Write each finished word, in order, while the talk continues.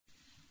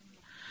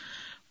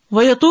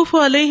وَيَطُوفُ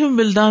عَلَيْهِمْ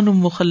وِلْدَانٌ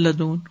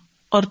مُخَلَّدُونَ،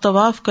 اور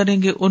طواف کریں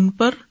گے ان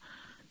پر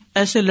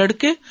ایسے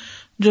لڑکے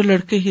جو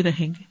لڑکے ہی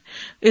رہیں گے.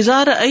 اذا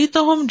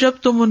رأیتہم،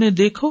 جب تم انہیں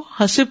دیکھو،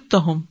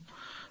 حسبتہم،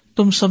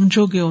 تم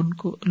سمجھو گے ان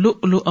کو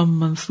لؤلؤا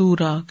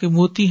منثورا، کہ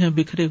موتی ہیں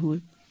بکھرے ہوئے.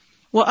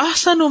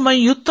 وَأَحْسَنُ مَن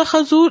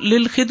يُتَّخَذُ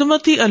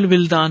لِلْخِدْمَةِ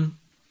الْوِلْدَانُ،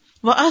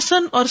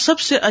 وَأَحْسَن، اور سب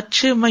سے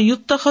اچھے، مَن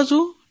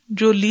يُتَّخَذُ،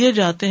 جو لیے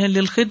جاتے ہیں،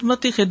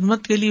 للخدمت،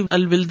 خدمت کے لیے،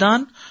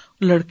 الولدان،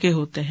 لڑکے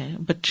ہوتے ہیں،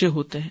 بچے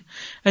ہوتے ہیں.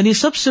 یعنی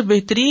سب سے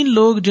بہترین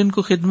لوگ جن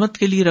کو خدمت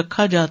کے لیے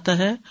رکھا جاتا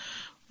ہے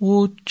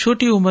وہ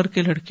چھوٹی عمر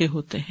کے لڑکے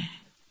ہوتے ہیں.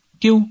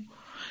 کیوں؟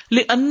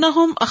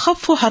 لأنہم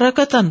اخف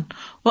حرکتاً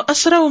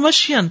واسرع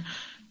مشیا،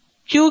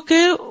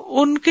 کیونکہ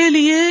ان کے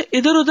لیے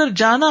ادھر ادھر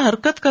جانا،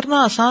 حرکت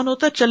کرنا آسان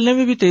ہوتا ہے، چلنے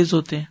میں بھی تیز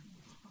ہوتے ہیں.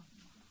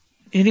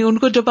 یعنی ان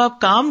کو جب آپ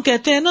کام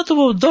کہتے ہیں نا تو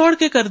وہ دوڑ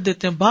کے کر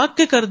دیتے ہیں، بھاگ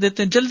کے کر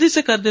دیتے ہیں، جلدی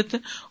سے کر دیتے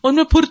ہیں، ان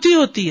میں پھرتی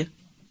ہوتی ہے.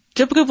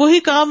 جبکہ وہی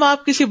کام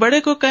آپ کسی بڑے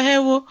کو کہیں،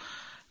 وہ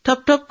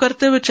ٹھپ ٹھپ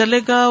کرتے ہوئے چلے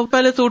گا،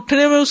 پہلے تو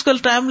اٹھنے میں اس کا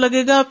ٹائم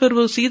لگے گا، پھر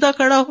وہ سیدھا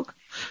کھڑا ہوگا،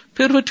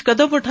 پھر وہ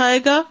قدم اٹھائے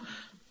گا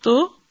تو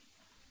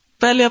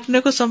پہلے اپنے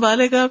کو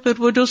سنبھالے گا، پھر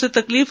وہ جو اسے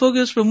تکلیف ہوگی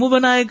اس پہ منہ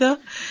بنائے گا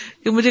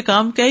کہ مجھے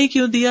کام کیا ہی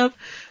کیوں دیا.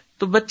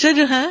 تو بچے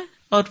جو ہیں،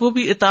 اور وہ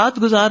بھی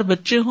اطاعت گزار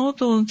بچے ہوں،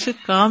 تو ان سے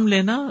کام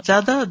لینا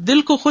زیادہ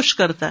دل کو خوش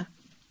کرتا ہے.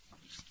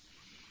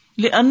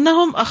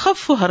 لأنہم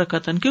اخف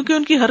حرکتاً، کیونکہ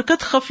ان کی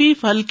حرکت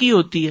خفیف، ہلکی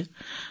ہوتی ہے.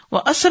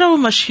 واسرع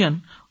مشیا،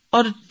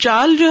 اور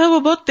چال جو ہے وہ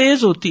بہت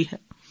تیز ہوتی ہے.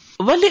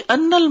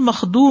 وَلِأَنَّ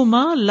الْمَخْدُومَ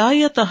لَا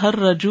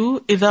يَتَحَرَّجُ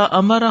إِذَا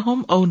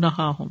أَمَرَهُمْ أَوْ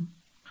نَهَاهُمْ،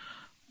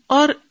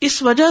 اور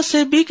اس وجہ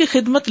سے بھی کہ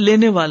خدمت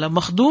لینے والا،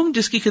 مخدوم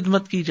جس کی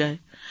خدمت کی جائے،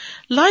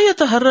 لا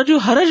يتحرج،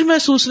 حرج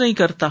محسوس نہیں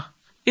کرتا،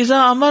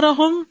 اذا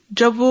امرهم،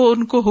 جب وہ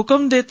ان کو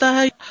حکم دیتا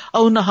ہے،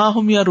 او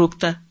نہاہم، یا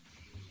روکتا ہے.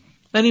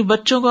 یعنی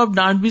بچوں کو آپ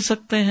ڈانٹ بھی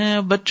سکتے ہیں،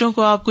 بچوں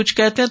کو آپ کچھ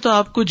کہتے ہیں تو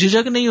آپ کو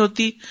جھجک نہیں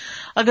ہوتی.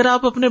 اگر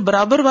آپ اپنے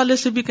برابر والے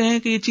سے بھی کہیں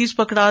کہ یہ چیز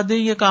پکڑا دیں،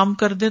 یہ کام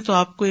کر دیں، تو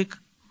آپ کو ایک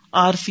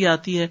آر سی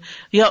آتی ہے.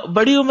 یا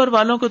بڑی عمر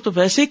والوں کو تو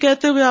ویسے ہی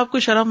کہتے ہوئے آپ کو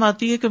شرم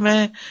آتی ہے کہ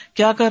میں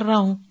کیا کر رہا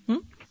ہوں.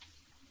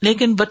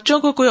 لیکن بچوں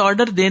کو کوئی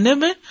آرڈر دینے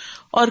میں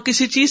اور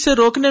کسی چیز سے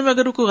روکنے میں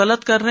اگر وہ کوئی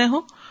غلط کر رہے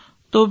ہوں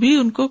تو بھی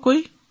ان کو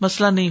کوئی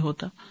مسئلہ نہیں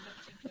ہوتا.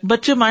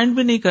 بچے مائنڈ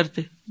بھی نہیں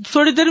کرتے،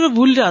 تھوڑی دیر میں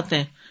بھول جاتے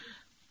ہیں.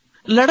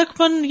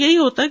 لڑکپن یہی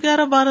ہوتا ہے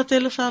 11, 12,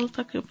 13 سال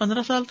تک،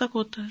 15 سال تک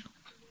ہوتا ہے.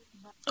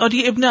 اور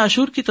یہ ابن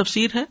عاشور کی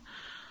تفسیر ہے.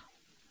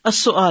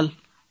 السؤال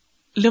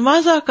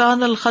لماذا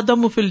کان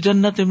الخدم فی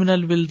الجنت من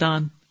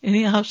الولدان،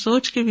 یعنی آپ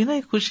سوچ کے بھی نا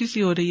ایک خوشی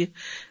سی ہو رہی ہے،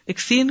 ایک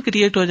سین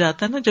کریٹ ہو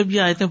جاتا ہے نا جب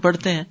یہ آیتیں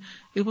پڑھتے ہیں.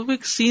 وہ بھی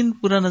ایک سین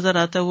پورا نظر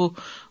آتا ہے. وہ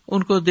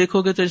ان کو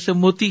دیکھو گے تو جیسے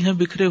موتی ہیں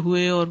بکھرے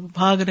ہوئے، اور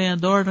بھاگ رہے ہیں،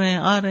 دوڑ رہے ہیں،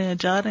 آ رہے ہیں،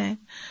 جا رہے ہیں،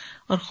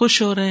 اور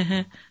خوش ہو رہے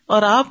ہیں،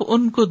 اور آپ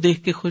ان کو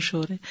دیکھ کے خوش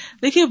ہو رہے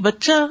ہیں. دیکھیے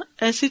بچہ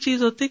ایسی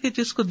چیز ہوتی ہے کہ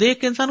جس کو دیکھ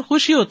کے انسان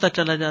خوش ہی ہوتا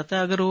چلا جاتا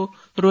ہے اگر وہ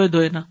روئے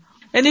دھوئے نا.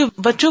 یعنی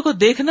بچوں کو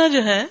دیکھنا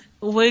جو ہے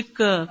وہ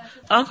ایک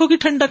آنکھوں کی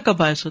ٹھنڈک کا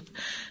باعث ہوتا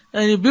ہے.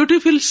 یعنی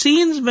بیوٹیفل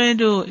سینز میں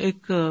جو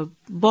ایک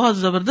بہت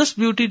زبردست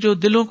بیوٹی جو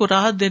دلوں کو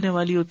راحت دینے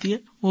والی ہوتی ہے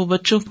وہ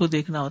بچوں کو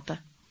دیکھنا ہوتا ہے،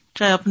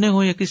 چاہے اپنے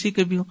ہوں یا کسی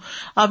کے بھی ہوں.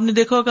 آپ نے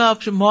دیکھا ہوگا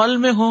آپ مال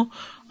میں ہوں،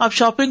 آپ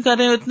شاپنگ کر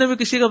رہے ہیں، اتنے میں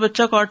کسی کا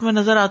بچہ کارٹ میں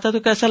نظر آتا ہے تو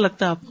کیسا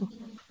لگتا ہے آپ کو.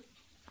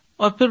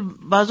 اور پھر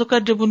بعض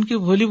اوقات جب ان کی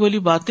بھولی بھولی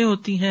باتیں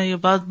ہوتی ہیں یا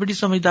بات بڑی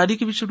سمجھداری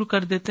کی بھی شروع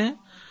کر دیتے ہیں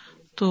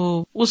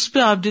تو اس پہ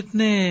آپ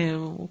جتنے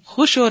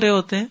خوش ہو رہے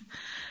ہوتے ہیں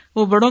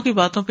وہ بڑوں کی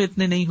باتوں پہ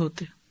اتنے نہیں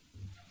ہوتے.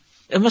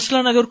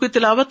 مثلاً اگر کوئی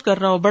تلاوت کر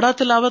رہا ہو، بڑا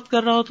تلاوت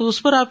کر رہا ہو تو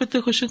اس پر آپ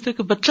اتنے خوش ہوتے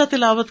کہ بچہ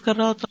تلاوت کر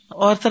رہا ہو تو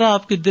اور طرح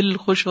آپ کی دل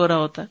خوش ہو رہا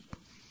ہوتا ہے.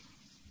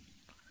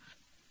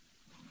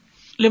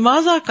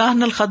 لماذا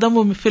کان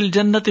الخدم فی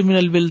الجنت من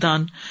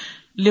الولدان،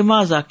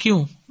 لماذا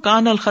کیوں،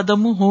 کان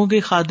الخدم ہوں گے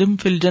خادم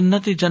فی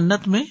الجنت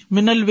جنت میں،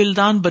 من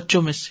الولدان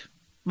بچوں میں سے.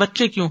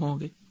 بچے کیوں ہوں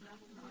گے؟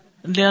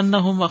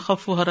 لأنہم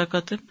اخف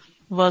حرکۃ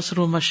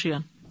واسرع مشیا،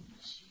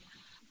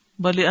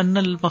 ولأن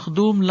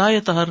المخدوم لا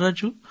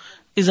يتحرج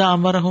اذا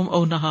امرهم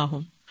او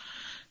نهاهم.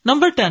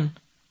 نمبر 10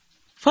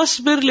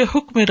 فاصبر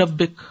لحکم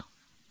ربک،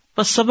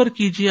 پس صبر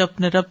کیجیے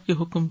اپنے رب کے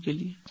حکم کے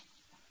لیے.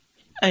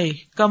 اے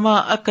کما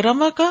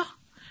اکرمک،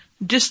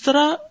 جس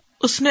طرح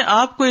اس نے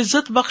آپ کو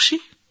عزت بخشی،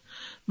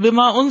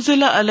 بما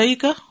انزل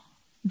علیک،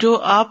 جو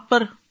آپ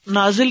پر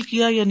نازل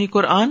کیا یعنی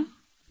قرآن،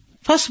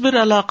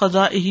 فاصبر علی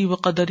قضائہ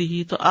وقدرہ،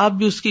 تو آپ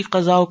بھی اس کی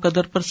قضاء و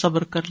قدر پر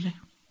صبر کر لیں.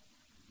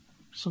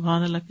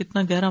 سبحان اللہ،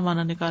 کتنا گہرا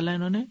معنی نکالا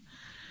انہوں نے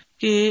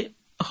کہ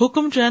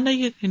حکم جو ہے نا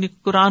یہ یعنی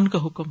قرآن کا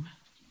حکم ہے،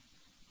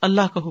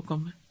 اللہ کا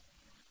حکم ہے.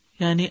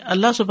 یعنی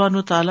اللہ سبحانہ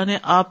وتعالیٰ نے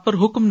آپ پر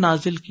حکم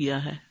نازل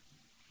کیا ہے،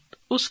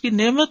 اس کی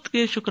نعمت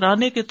کے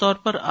شکرانے کے طور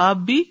پر آپ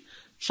بھی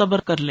صبر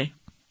کر لیں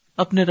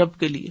اپنے رب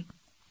کے لیے.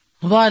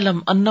 وَاعْلَمْ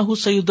أَنَّهُ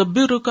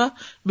سَيُدَبِّرُكَ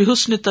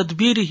بِحُسْنِ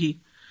تَدْبِيرِهِ،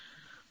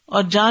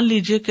 اور جان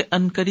لیجئے کہ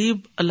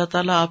عنقریب اللہ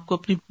تعالیٰ آپ کو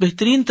اپنی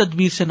بہترین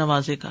تدبیر سے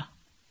نوازے گا.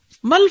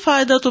 مل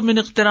فائدۃ من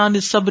اقتران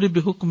الصبر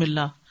بحکم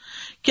اللہ،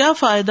 کیا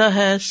فائدہ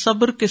ہے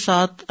صبر کے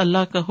ساتھ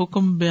اللہ کا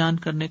حکم بیان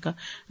کرنے کا؟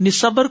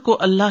 صبر کو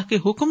اللہ کے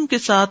حکم کے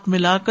ساتھ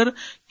ملا کر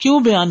کیوں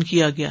بیان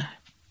کیا گیا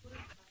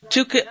ہے؟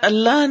 چونکہ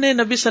اللہ نے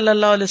نبی صلی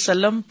اللہ علیہ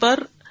وسلم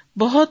پر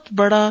بہت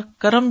بڑا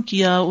کرم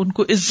کیا، ان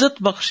کو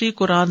عزت بخشی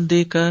قرآن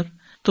دے کر،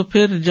 تو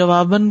پھر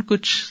جواباً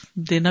کچھ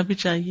دینا بھی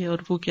چاہیے. اور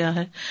وہ کیا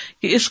ہے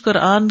کہ اس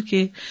قرآن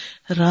کے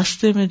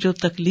راستے میں جو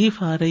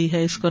تکلیف آ رہی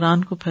ہے اس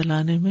قرآن کو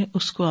پھیلانے میں،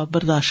 اس کو آپ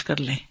برداشت کر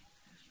لیں.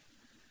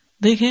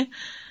 دیکھیں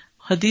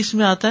حدیث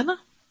میں آتا ہے نا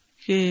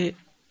کہ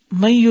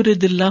من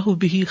یرد اللہ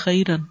بہ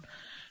خیرا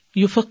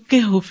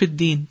یفقہہ فی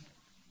الدین،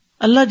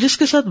 اللہ جس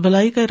کے ساتھ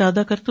بھلائی کا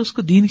ارادہ کرتا ہے اس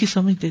کو دین کی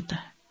سمجھ دیتا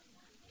ہے.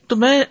 تو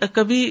میں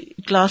کبھی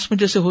کلاس میں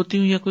جیسے ہوتی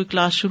ہوں یا کوئی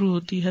کلاس شروع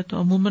ہوتی ہے تو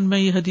عموماً میں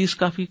یہ حدیث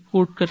کافی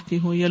کوٹ کرتی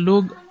ہوں، یا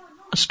لوگ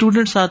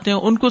اسٹوڈینٹس آتے ہیں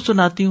ان کو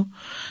سناتی ہوں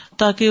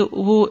تاکہ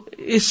وہ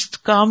اس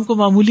کام کو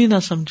معمولی نہ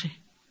سمجھے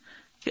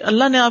کہ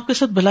اللہ نے آپ کے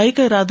ساتھ بھلائی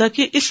کا ارادہ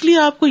کیا، اس لیے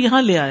آپ کو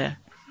یہاں لے آیا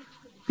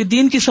کہ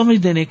دین کی سمجھ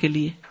دینے کے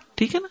لیے.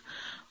 ٹھیک ہے نا؟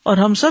 اور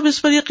ہم سب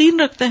اس پر یقین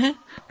رکھتے ہیں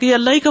کہ یہ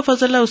اللہ ہی کا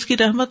فضل ہے، اس کی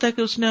رحمت ہے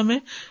کہ اس نے ہمیں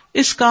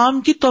اس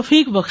کام کی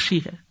توفیق بخشی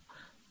ہے،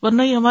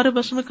 ورنہ یہ ہمارے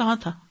بس میں کہاں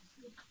تھا.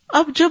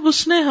 اب جب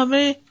اس نے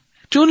ہمیں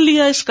چن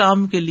لیا اس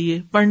کام کے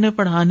لیے، پڑھنے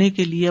پڑھانے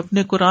کے لیے،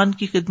 اپنے قرآن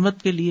کی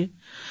خدمت کے لیے،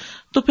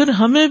 تو پھر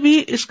ہمیں بھی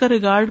اس کا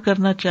ریگارڈ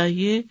کرنا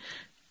چاہیے.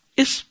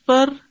 اس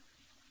پر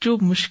جو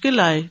مشکل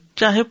آئے،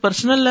 چاہے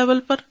پرسنل لیول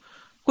پر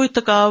کوئی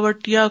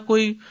تھکاوٹ یا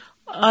کوئی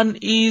ان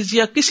ایز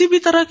یا کسی بھی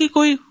طرح کی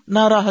کوئی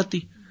ناراحتی،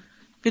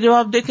 کہ جب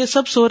آپ دیکھیں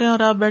سب سو رہے ہیں اور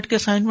آپ بیٹھ کے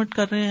اسائنمنٹ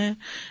کر رہے ہیں،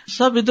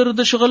 سب ادھر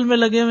ادھر شغل میں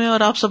لگے ہوئے ہیں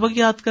اور آپ سبق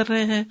یاد کر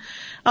رہے ہیں،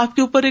 آپ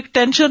کے اوپر ایک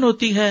ٹینشن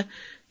ہوتی ہے،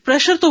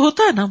 پریشر تو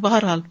ہوتا ہے نا،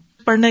 بہرحال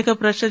پڑھنے کا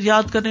پریشر،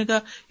 یاد کرنے کا،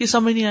 یہ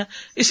سمجھ نہیں آیا.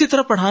 اسی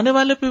طرح پڑھانے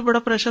والے پہ بھی بڑا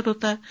پریشر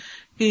ہوتا ہے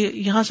کہ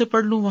یہاں سے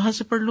پڑھ لوں، وہاں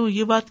سے پڑھ لوں،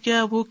 یہ بات کیا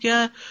ہے، وہ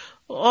کیا ہے،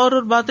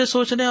 اور باتیں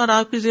سوچنے، اور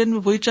آپ کے ذہن میں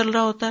وہی چل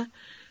رہا ہوتا ہے.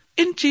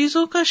 ان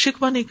چیزوں کا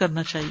شکوہ نہیں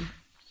کرنا چاہیے.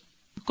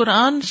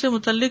 قرآن سے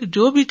متعلق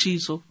جو بھی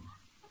چیز ہو،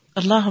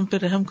 اللہ ہم پہ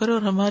رحم کرے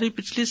اور ہماری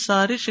پچھلی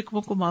ساری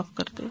شکووں کو معاف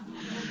کر دے.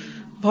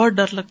 بہت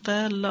ڈر لگتا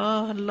ہے،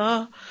 اللہ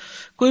اللہ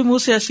کوئی منہ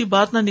سے ایسی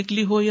بات نہ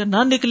نکلی ہو یا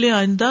نہ نکلے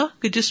آئندہ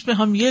کہ جس میں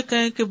ہم یہ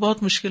کہیں کہ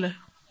بہت مشکل ہے.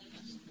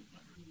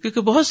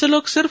 کیونکہ بہت سے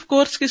لوگ صرف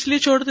کورس کس لیے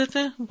چھوڑ دیتے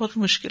ہیں، بہت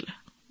مشکل ہے.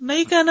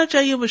 نہیں کہنا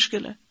چاہیے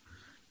مشکل ہے،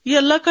 یہ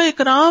اللہ کا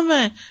اکرام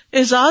ہے،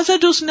 اعزاز ہے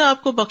جو اس نے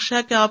آپ کو بخشا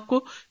ہے کہ آپ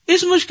کو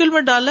اس مشکل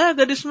میں ڈالا ہے.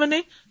 اگر اس میں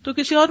نہیں تو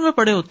کسی اور میں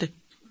پڑے ہوتے.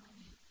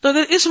 تو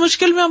اگر اس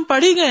مشکل میں ہم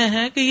پڑ ہی گئے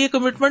ہیں کہ یہ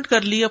کمٹمنٹ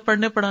کر لی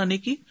پڑھنے پڑھانے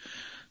کی،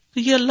 تو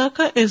یہ اللہ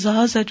کا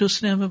اعزاز ہے جو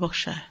اس نے ہمیں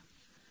بخشا ہے.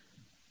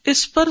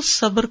 اس پر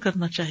صبر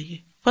کرنا چاہیے.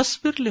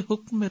 فاصبر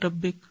لحکم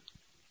ربک،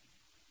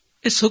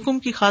 اس حکم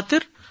کی خاطر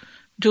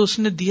جو اس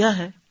نے دیا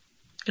ہے،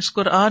 اس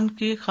قرآن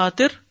کی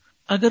خاطر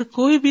اگر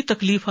کوئی بھی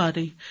تکلیف آ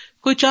رہی،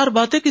 کوئی چار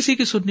باتیں کسی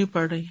کی سننی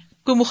پڑ رہی،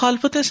 کوئی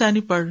مخالفتیں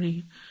سہنی پڑ رہی،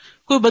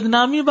 کوئی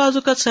بدنامی بعض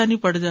اوقات سہنی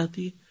پڑ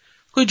جاتی ہے،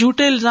 کوئی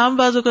جھوٹے الزام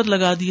بعض اوقات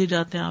لگا دیے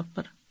جاتے ہیں آپ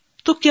پر،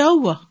 تو کیا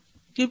ہوا؟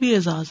 یہ بھی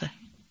اعزاز ہے.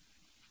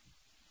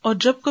 اور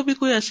جب کبھی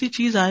کوئی ایسی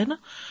چیز آئے نا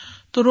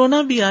تو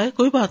رونا بھی آئے،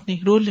 کوئی بات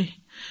نہیں، رو لیں.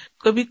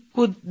 کبھی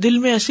کوئی دل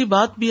میں ایسی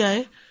بات بھی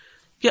آئے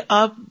کہ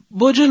آپ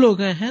بوجھل ہو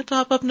گئے ہیں، تو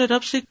آپ اپنے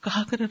رب سے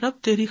کہا کریں،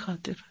 رب تیری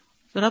خاطر،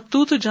 رب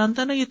تو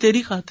جانتا نا یہ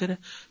تیری خاطر ہے.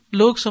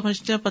 لوگ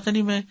سمجھتے ہیں پتہ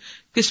نہیں میں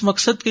کس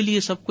مقصد کے لیے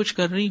سب کچھ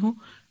کر رہی ہوں،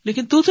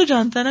 لیکن تو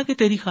جانتا ہے نا کہ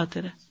تیری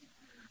خاطر ہے.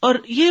 اور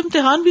یہ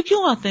امتحان بھی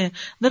کیوں آتے ہیں؟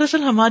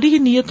 دراصل ہماری ہی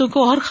نیتوں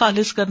کو اور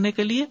خالص کرنے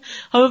کے لیے،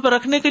 ہمیں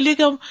پرکھنے کے لیے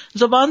کہ ہم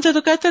زبان سے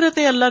تو کہتے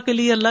رہتے ہیں اللہ کے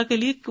لیے، اللہ کے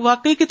لیے،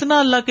 واقعی کتنا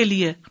اللہ کے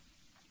لیے.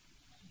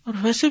 اور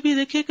ویسے بھی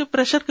دیکھیے کہ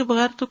پریشر کے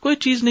بغیر تو کوئی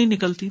چیز نہیں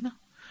نکلتی نا.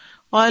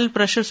 آئل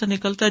پریشر سے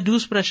نکلتا ہے،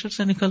 جوس پریشر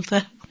سے نکلتا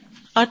ہے،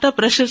 آٹا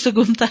پریشر سے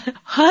گنتا ہے.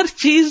 ہر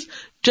چیز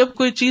جب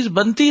کوئی چیز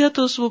بنتی ہے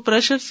تو وہ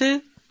پریشر سے،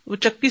 وہ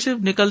چکی سے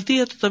نکلتی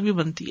ہے تو تبھی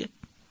بنتی ہے.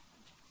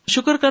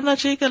 شکر کرنا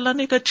چاہیے کہ اللہ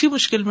نے ایک اچھی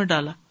مشکل میں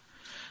ڈالا.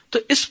 تو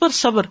اس پر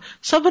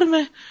صبر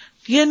میں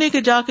یہ نہیں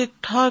کہ جا کے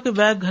اٹھا کے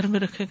بیگ گھر میں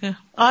رکھے گئے،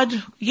 آج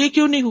یہ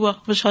کیوں نہیں ہوا،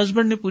 بس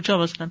ہسبینڈ نے پوچھا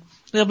مثلاً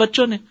یا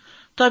بچوں نے،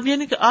 تو اب یہ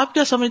نہیں کہ آپ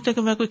کیا سمجھتے ہیں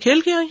کہ میں کوئی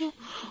کھیل کے آئی ہوں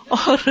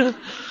اور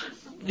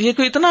یہ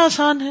کوئی اتنا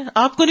آسان ہے،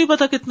 آپ کو نہیں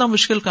پتا کتنا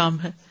مشکل کام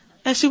ہے.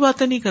 ایسی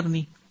باتیں نہیں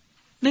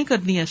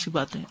کرنی ایسی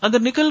باتیں. اگر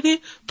نکل گئی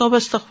توبہ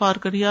استغفار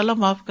کریے، اللہ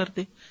معاف کر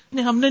دے.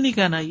 نہیں، ہم نے نہیں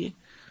کہنا یہ،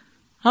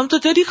 ہم تو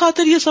تیری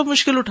خاطر یہ سب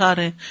مشکل اٹھا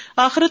رہے ہیں،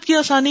 آخرت کی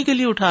آسانی کے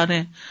لیے اٹھا رہے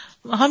ہیں.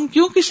 ہم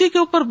کیوں کسی کے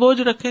اوپر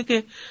بوجھ رکھیں کہ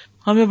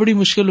ہمیں بڑی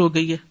مشکل ہو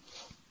گئی ہے.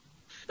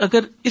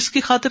 اگر اس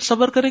کی خاطر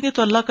صبر کریں گے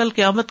تو اللہ کل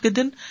قیامت کے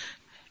دن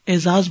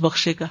اعزاز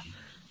بخشے گا.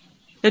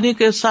 یعنی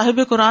کہ صاحب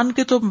قرآن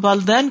کے تو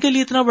والدین کے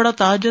لیے اتنا بڑا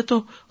تاج ہے،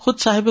 تو خود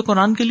صاحب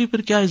قرآن کے لیے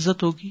پھر کیا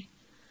عزت ہوگی.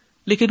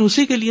 لیکن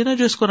اسی کے لیے نا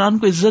جو اس قرآن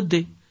کو عزت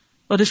دے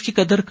اور اس کی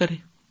قدر کرے.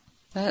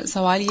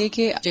 سوال یہ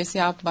کہ جیسے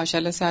آپ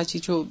ماشاءاللہ سے آج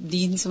جو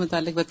دین سے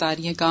متعلق بتا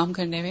رہی ہیں کام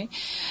کرنے میں،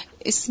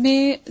 اس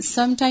میں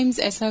سم ٹائمز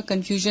ایسا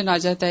کنفیوژن آ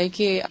جاتا ہے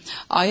کہ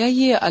آیا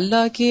یہ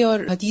اللہ کے اور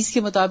حدیث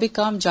کے مطابق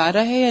کام جا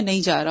رہا ہے یا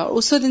نہیں جا رہا، اور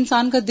اس وقت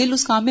انسان کا دل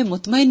اس کام میں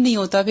مطمئن نہیں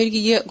ہوتا پھر کہ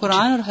یہ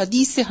قرآن اور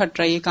حدیث سے ہٹ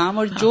رہا ہے یہ کام،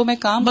 اور جو میں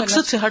کام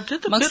مقصد سے ہٹ رہے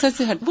تو مقصد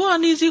سے ہٹ، وہ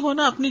انیزی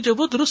ہونا اپنی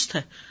جگہ درست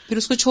ہے، پھر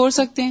اس کو چھوڑ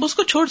سکتے ہیں، اس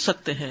کو چھوڑ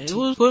سکتے ہیں،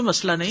 وہ کوئی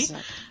مسئلہ نہیں.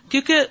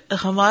 کیونکہ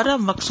ہمارا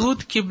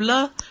مقصود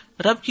قبلہ،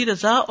 رب کی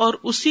رضا اور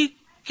اسی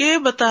کے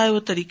بتائے ہوئے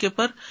طریقے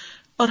پر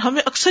اور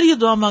ہمیں اکثر یہ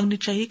دعا مانگنی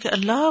چاہیے کہ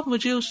اللہ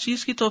مجھے اس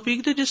چیز کی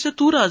توفیق دے جس سے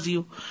تو راضی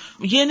ہو.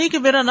 یہ نہیں کہ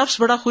میرا نفس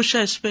بڑا خوش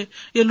ہے اس پہ،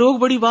 یا لوگ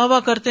بڑی واہ واہ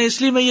کرتے ہیں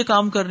اس لیے میں یہ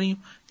کام کر رہی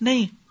ہوں.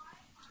 نہیں،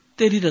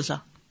 تیری رضا.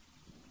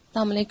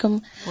 السلام علیکم.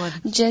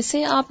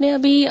 جیسے آپ نے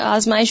ابھی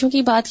آزمائشوں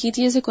کی بات کی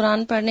تھی، جیسے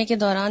قرآن پڑھنے کے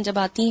دوران جب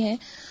آتی ہیں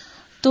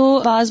تو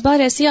بعض بار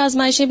ایسی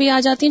آزمائشیں بھی آ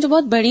جاتی ہیں جو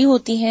بہت بڑی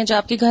ہوتی ہیں، جو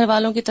آپ کے گھر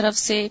والوں کی طرف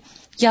سے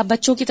یا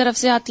بچوں کی طرف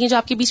سے آتی ہیں، جو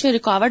آپ کے بیچ میں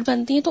رکاوٹ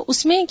بنتی ہیں، تو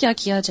اس میں کیا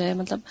کیا جائے؟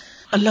 مطلب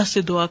اللہ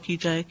سے دعا کی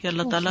جائے کہ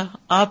اللہ تعالیٰ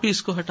آپ ہی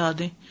اس کو ہٹا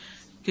دیں،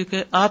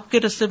 کیونکہ آپ کے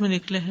رستے میں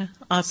نکلے ہیں،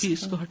 آپ ہی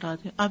اس کو ہٹا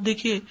دیں. آپ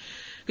دیکھیے،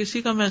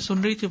 کسی کا میں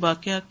سن رہی تھی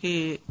واقعہ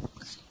کہ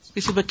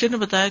کسی بچے نے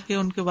بتایا کہ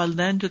ان کے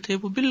والدین جو تھے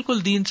وہ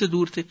بالکل دین سے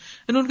دور تھے،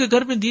 یعنی ان کے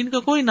گھر میں دین کا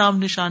کوئی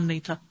نام نشان نہیں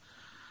تھا.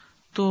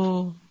 تو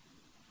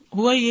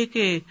ہوا یہ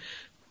کہ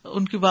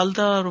ان کی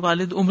والدہ اور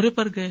والد عمرے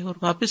پر گئے اور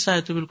واپس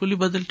آئے تو بالکل ہی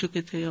بدل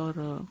چکے تھے اور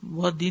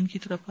بہت دین کی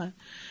طرف آئے.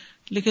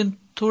 لیکن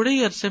تھوڑے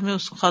ہی عرصے میں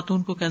اس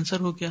خاتون کو کینسر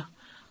ہو گیا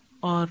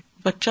اور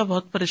بچہ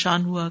بہت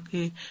پریشان ہوا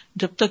کہ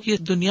جب تک یہ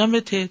دنیا میں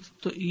تھے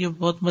تو یہ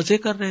بہت مزے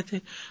کر رہے تھے،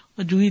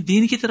 اور جو ہی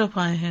دین کی طرف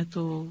آئے ہیں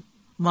تو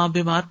ماں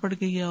بیمار پڑ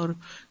گئی ہے اور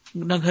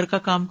نہ گھر کا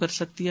کام کر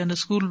سکتی ہے، نہ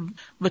اسکول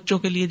بچوں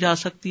کے لیے جا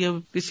سکتی ہے،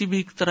 کسی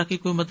بھی طرح کی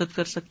کوئی مدد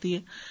کر سکتی ہے.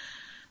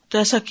 تو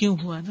ایسا کیوں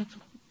ہوا ہے نا؟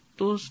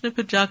 تو اس نے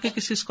پھر جا کے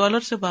کسی اسکالر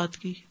سے بات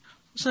کی.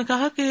 اس نے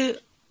کہا کہ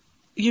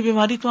یہ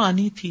بیماری تو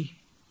آنی تھی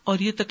اور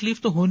یہ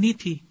تکلیف تو ہونی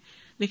تھی،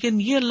 لیکن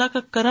یہ اللہ کا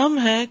کرم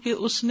ہے کہ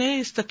اس نے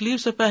اس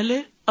تکلیف سے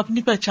پہلے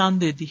اپنی پہچان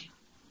دے دی.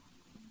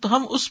 تو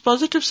ہم اس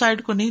پازیٹیو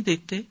سائڈ کو نہیں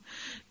دیکھتے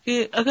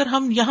کہ اگر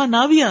ہم یہاں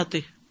نہ بھی آتے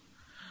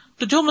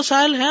تو جو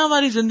مسائل ہیں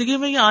ہماری زندگی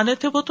میں یہ آنے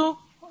تھے وہ تو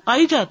آ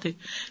ہی جاتے،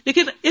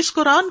 لیکن اس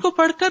قرآن کو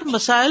پڑھ کر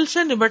مسائل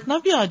سے نمٹنا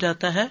بھی آ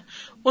جاتا ہے،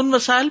 ان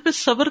مسائل پہ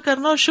صبر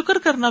کرنا اور شکر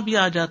کرنا بھی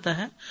آ جاتا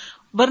ہے.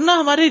 ورنہ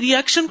ہمارے ری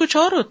ایکشن کچھ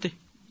اور ہوتے،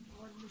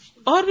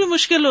 اور بھی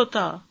مشکل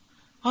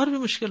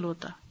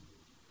ہوتا.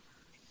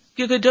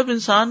 کیونکہ جب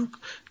انسان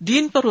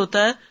دین پر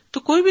ہوتا ہے تو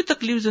کوئی بھی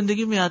تکلیف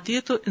زندگی میں آتی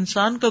ہے تو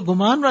انسان کا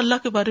گمان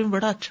اللہ کے بارے میں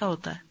بڑا اچھا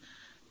ہوتا ہے،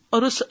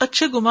 اور اس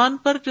اچھے گمان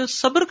پر جو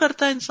صبر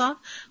کرتا ہے انسان،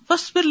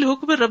 فاصبر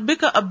لحکم ربک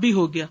کا اب بھی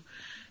ہو گیا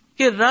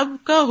کہ رب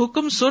کا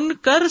حکم سن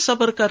کر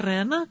صبر کر رہے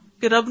ہیں نا،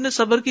 کہ رب نے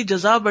صبر کی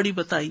جزا بڑی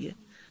بتائی ہے،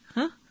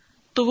 ہاں؟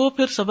 تو وہ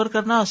پھر صبر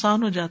کرنا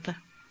آسان ہو جاتا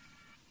ہے،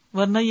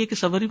 ورنہ یہ کہ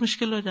صبر ہی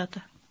مشکل ہو جاتا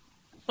ہے.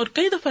 اور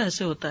کئی دفعہ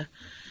ایسے ہوتا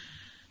ہے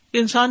کہ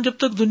انسان جب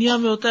تک دنیا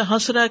میں ہوتا ہے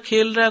ہنس رہا ہے،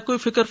 کھیل رہا ہے، کوئی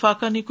فکر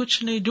فاقہ نہیں،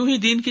 کچھ نہیں، جو ہی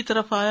دین کی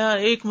طرف آیا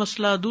ایک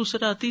مسئلہ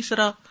دوسرا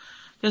تیسرا،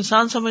 تو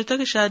انسان سمجھتا ہے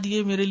کہ شاید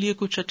یہ میرے لیے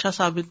کچھ اچھا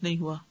ثابت نہیں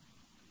ہوا.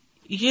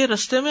 یہ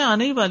رستے میں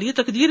آنے ہی والی ہے،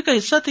 تقدیر کا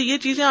حصہ تھی، یہ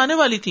چیزیں آنے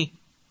والی تھی.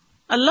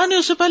 اللہ نے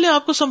اس سے پہلے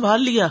آپ کو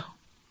سنبھال لیا.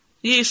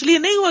 یہ اس لیے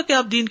نہیں ہوا کہ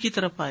آپ دین کی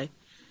طرف آئے،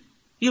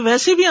 یہ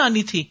ویسے بھی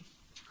آنی تھی.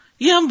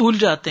 یہ ہم بھول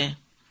جاتے ہیں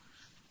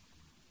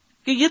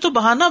کہ یہ تو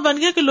بہانہ بن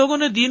گیا کہ لوگوں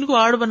نے دین کو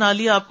آڑ بنا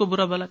لیا آپ کو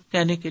برا بھلا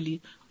کہنے کے لیے.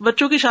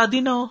 بچوں کی شادی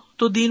نہ ہو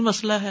تو دین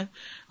مسئلہ ہے،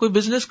 کوئی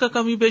بزنس کا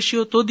کمی بیشی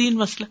ہو تو دین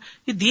مسئلہ.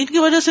 یہ دین کی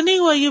وجہ سے نہیں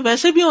ہوا، یہ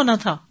ویسے بھی ہونا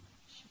تھا،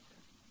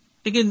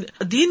 لیکن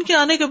دین کے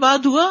آنے کے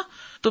بعد ہوا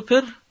تو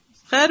پھر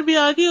خیر بھی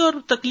آ گئی اور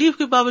تکلیف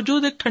کے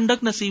باوجود ایک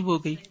ٹھنڈک نصیب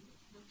ہو گئی.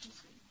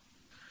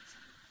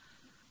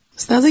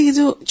 استاذہ، یہ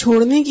جو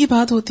چھوڑنے کی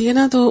بات ہوتی ہے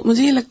نا، تو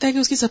مجھے یہ لگتا ہے کہ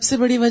اس کی سب سے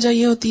بڑی وجہ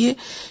یہ ہوتی ہے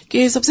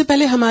کہ سب سے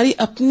پہلے ہماری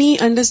اپنی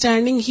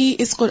انڈرسٹینڈنگ ہی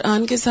اس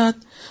قرآن کے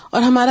ساتھ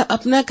اور ہمارا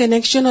اپنا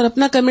کنیکشن اور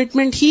اپنا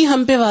کمٹمنٹ ہی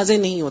ہم پہ واضح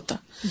نہیں ہوتا.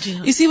 جی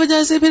ہاں. اسی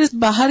وجہ سے پھر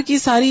باہر کی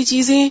ساری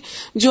چیزیں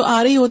جو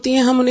آ رہی ہوتی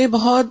ہیں ہم انہیں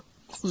بہت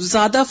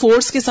زیادہ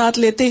فورس کے ساتھ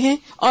لیتے ہیں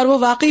اور وہ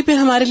واقعی پھر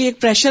ہمارے لیے ایک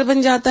پریشر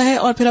بن جاتا ہے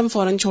اور پھر ہم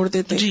فوراً چھوڑ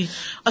دیتے ہیں. جی،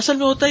 اصل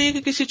میں ہوتا یہ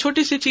کہ کسی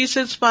چھوٹی سی چیز سے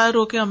انسپائر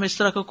ہو کے ہم اس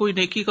طرح کا کوئی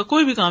نیکی کا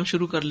کوئی بھی کام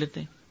شروع کر لیتے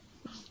ہیں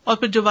اور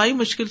پھر جب آئی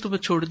مشکل تو بس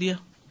چھوڑ دیا.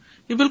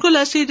 یہ بالکل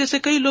ایسے ہی جیسے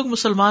کئی لوگ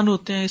مسلمان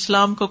ہوتے ہیں،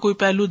 اسلام کا کوئی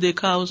پہلو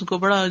دیکھا، اس کو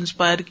بڑا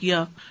انسپائر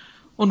کیا،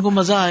 ان کو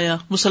مزہ آیا،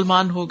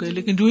 مسلمان ہو گئے،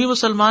 لیکن جو ہی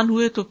مسلمان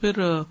ہوئے تو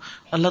پھر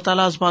اللہ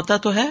تعالیٰ آزماتا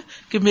تو ہے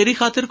کہ میری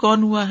خاطر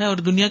کون ہوا ہے اور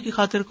دنیا کی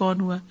خاطر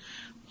کون ہوا ہے.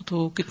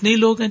 تو کتنے ہی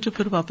لوگ ہیں جو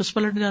پھر واپس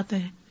پلٹ جاتے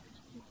ہیں.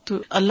 تو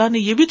اللہ نے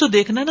یہ بھی تو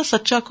دیکھنا ہے نا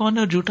سچا کون ہے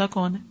اور جھوٹا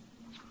کون ہے،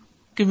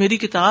 کہ میری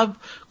کتاب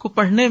کو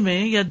پڑھنے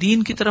میں یا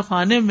دین کی طرف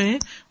آنے میں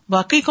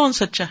واقعی کون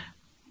سچا ہے.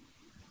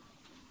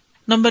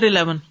 نمبر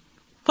 11،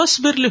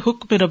 فاصبر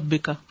لحکم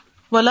ربک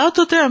ولا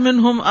تطع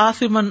منهم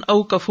آثما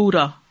او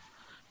کفورا.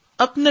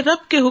 اپنے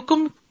رب کے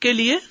حکم کے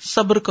لیے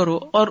صبر کرو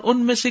اور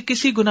ان میں سے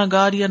کسی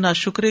گناہگار یا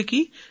ناشکرے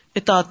کی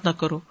اطاعت نہ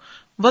کرو.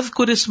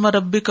 واذکر اسم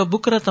ربک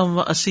بکرۃ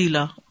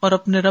واصیلا، اور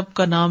اپنے رب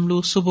کا نام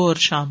لو صبح اور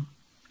شام.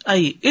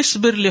 ای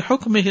اصبر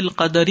لحکمہ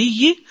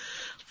القدری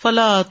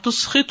فلا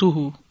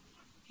تسخطہ،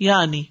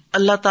 یعنی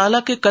اللہ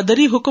تعالیٰ کے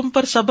قدری حکم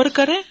پر صبر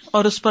کریں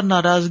اور اس پر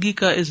ناراضگی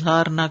کا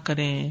اظہار نہ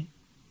کریں،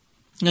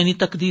 یعنی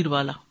تقدیر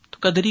والا. تو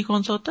قدری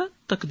کون سا ہوتا ہے؟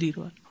 تقدیر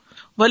والا.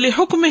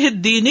 وَلِحُكْمِهِ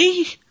الدِّينِي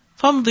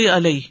فَامْضِ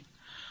عَلَيْهِ،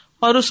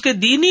 اور اس کے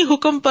دینی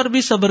حکم پر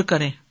بھی صبر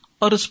کریں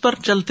اور اس پر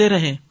چلتے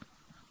رہیں.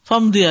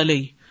 فَامْضِ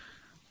عَلَيْهِ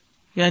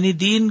یعنی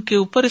دین کے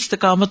اوپر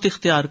استقامت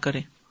اختیار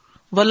کریں.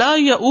 وَلَا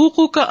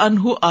يَعُوقُكَ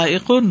عَنْهُ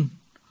عَائِقٌ،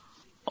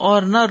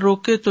 اور نہ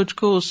روکے تجھ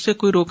کو اس سے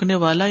کوئی روکنے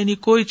والا، یعنی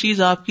کوئی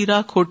چیز آپ کی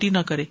راہ کھوٹی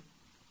نہ کرے.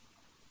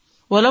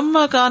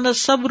 وَلَمَّا كَانَ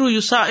الصَّبْرُ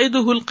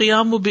يُسَاعِدُهُ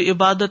الْقِيَامُ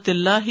بِعِبَادَةِ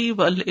اللَّهِ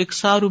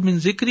وَالْإِكْثَارُ مِنْ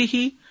ذِكْرِهِ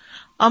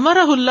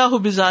أَمَرَهُ اللَّهُ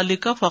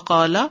بِذَلِكَ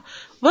فَقَالَ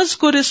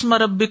وَاذْكُرِ اسْمَ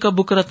رَبِّكَ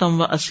بُكْرَةً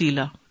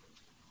وَأَصِيلًا.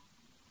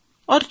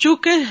 اور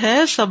چونکہ ہے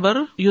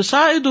صبر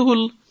یساعدہ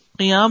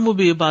القیام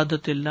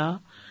بعبادۃ اللہ،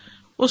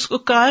 اس کو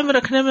قائم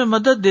رکھنے میں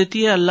مدد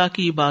دیتی ہے اللہ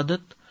کی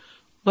عبادت،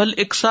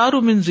 والاکثار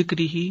من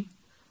ذکرہ،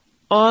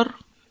 اور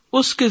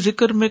اس کے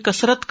ذکر میں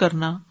کثرت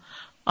کرنا،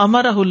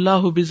 امرہ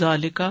اللہ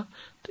بذالک،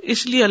 تو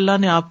اس لیے اللہ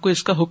نے آپ کو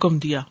اس کا حکم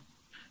دیا.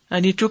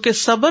 یعنی چونکہ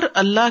صبر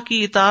اللہ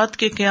کی اطاعت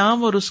کے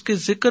قیام اور اس کے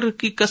ذکر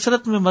کی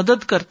کثرت میں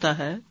مدد کرتا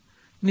ہے،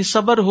 یعنی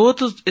صبر ہو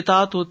تو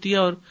اطاعت ہوتی ہے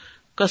اور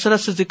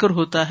کثرت سے ذکر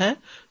ہوتا ہے،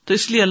 تو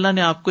اس لیے اللہ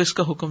نے آپ کو اس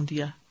کا حکم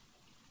دیا.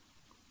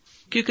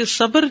 کیونکہ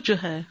صبر جو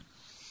ہے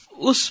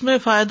اس میں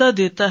فائدہ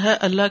دیتا ہے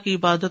اللہ کی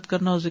عبادت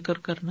کرنا اور ذکر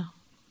کرنا،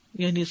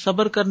 یعنی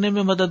صبر کرنے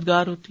میں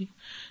مددگار ہوتی،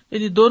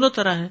 یعنی دونوں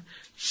طرح ہے.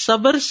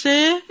 صبر سے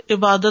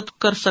عبادت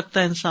کر سکتا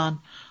ہے انسان،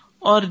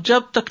 اور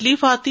جب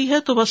تکلیف آتی ہے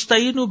تو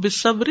وَاسْتَعِینُوا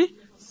بِالصَّبْرِ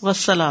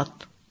وَالصَّلَاةِ.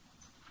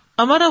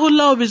 امرہ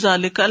اللہ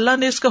بذالک، اللہ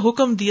نے اس کا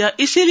حکم دیا،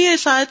 اسی لیے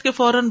اس آیت کے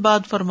فوراً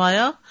بعد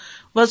فرمایا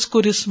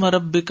وَاذْكُرِ اسْمَ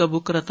رَبِّكَ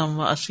بُكْرَةً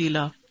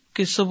وَأَصِيلًا،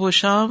 کہ صبح و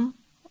شام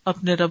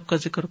اپنے رب کا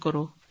ذکر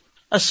کرو.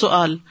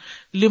 السؤال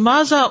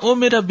لماذا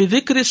امر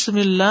بذکر اسم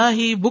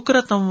اللہ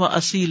بکرة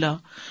وأصیلا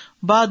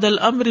بعد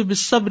الامر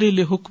بالصبر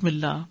لحکم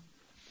اللہ؟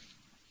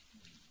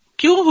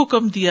 کیوں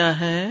حکم دیا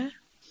ہے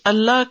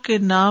اللہ کے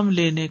نام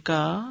لینے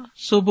کا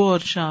صبح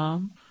اور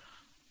شام،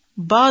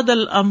 بعد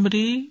الامر،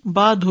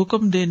 بعد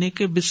حکم دینے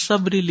کے،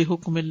 بالصبر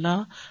لحکم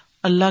اللہ،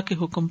 اللہ کے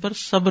حکم پر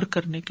صبر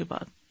کرنے کے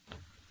بعد.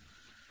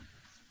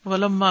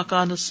 وَلَمَّا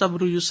كَانَ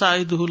الصَّبْرُ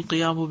يُسَاعِدُهُ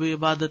الْقِيَامُ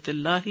بِعِبَادَةِ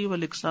اللَّهِ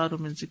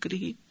وَالْإِكْثَارُ مِنْ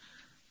ذِكْرِهِ.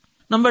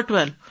 Number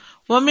 12.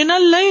 وَمِنَ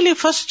اللَّيْلِ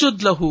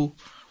فَاسْجُدْ لَهُ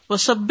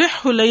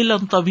وَسَبِّحْهُ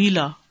لَيْلًا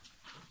طَوِيلًا،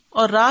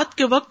 اور رات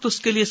کے وقت اس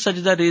کے لیے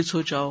سجدہ ریز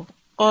ہو جاؤ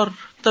اور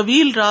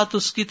طویل رات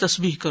اس کی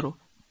تسبیح کرو.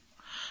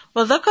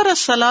 وَذَكَرَ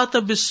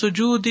الصَّلَاةَ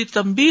بِالسُّجُودِ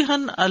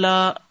تَنبِيهًا عَلَىٰ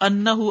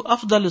أَنَّهُ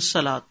أَفْضَلُ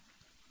الصَّلَاةِ،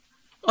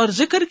 اور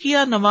ذکر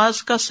کیا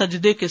نماز کا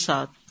سجدے کے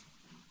ساتھ،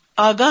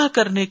 آگاہ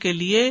کرنے کے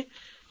لیے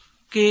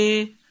کہ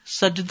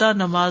سجدہ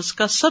نماز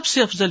کا سب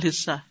سے افضل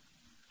حصہ ہے،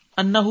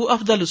 انہ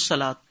افضل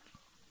الصلاۃ.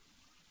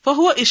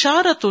 فہو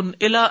اشارۃ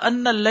الی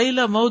ان اللیل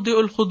موضع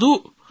الخضوع،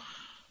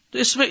 تو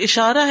اس میں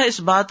اشارہ ہے اس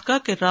بات کا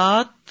کہ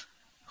رات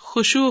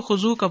خشوع و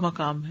خضوع کا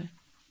مقام ہے،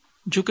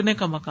 جھکنے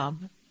کا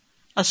مقام ہے.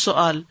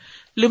 السؤال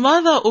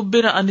لماذا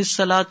عبر عن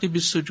الصلاۃ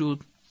بالسجود،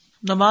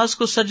 نماز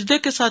کو سجدے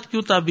کے ساتھ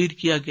کیوں تعبیر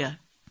کیا گیا ہے؟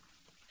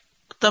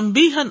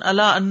 تنبیہا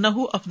علی انہ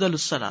افضل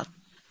الصلاۃ.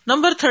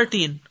 نمبر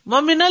 13.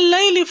 ومن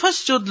اللیل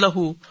فاسجد لہ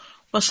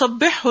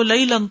وَسَبِّحْهُ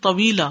لَيْلًا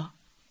طَوِيلًا،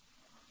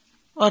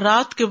 اور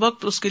رات کے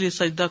وقت اس کے لیے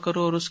سجدہ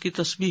کرو اور اس کی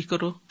تسبیح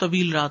کرو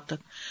طویل رات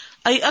تک.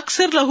 ای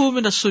اکثر لہو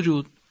من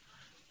السجود،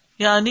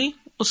 یعنی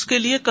اس کے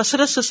لیے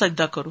کثرت سے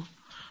سجدہ کرو.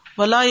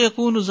 ولا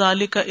یکون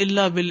ذلک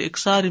الا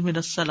بالاکثار من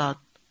الصلاۃ،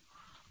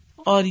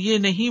 اور یہ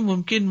نہیں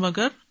ممکن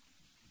مگر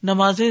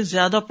نمازیں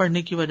زیادہ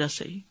پڑھنے کی وجہ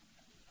سے ہی.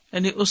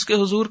 یعنی اس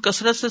کے حضور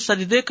کثرت سے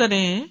سجدے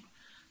کریں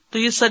تو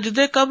یہ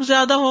سجدے کب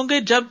زیادہ ہوں گے؟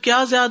 جب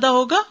کیا زیادہ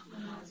ہوگا؟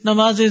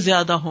 نمازیں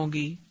زیادہ ہوں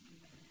گی.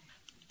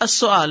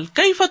 السؤال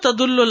کیف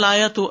تدل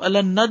الآیۃ علی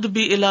الندب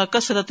الی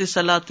کثرۃ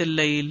صلاۃ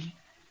اللیل،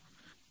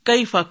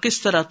 کیف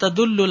کس طرح،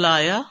 تدل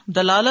الآیہ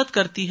دلالت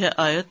کرتی ہے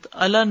آیت،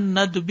 علی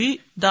الندب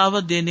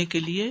دعوت دینے کے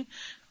لیے،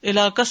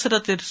 الی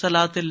کثرۃ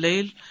صلاۃ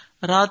اللیل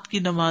رات کی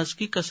نماز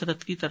کی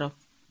کثرت کی طرف،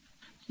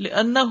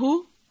 لأنہ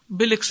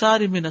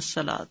بالاکثار من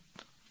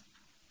الصلاۃ.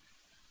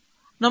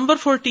 نمبر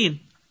 14.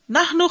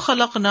 نحن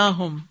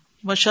خلقناہم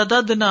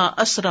وشددنا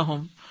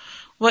اسرہم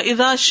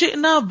وَإِذَا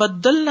شِئْنَا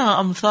بَدَّلْنَا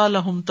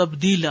أَمْثَالَهُمْ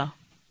تَبْدِيلًا.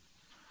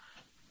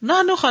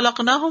 نحن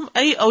خلقناہم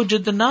ای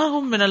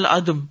اوجدناہم من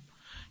العدم،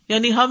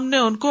 یعنی ہم نے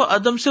ان کو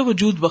عدم سے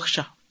وجود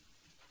بخشا.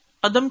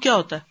 عدم کیا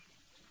ہوتا ہے؟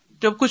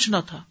 جب کچھ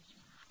نہ تھا.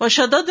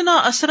 وشددنا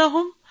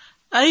اسرہم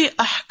ای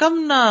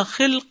احکمنا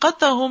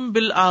خلقتہم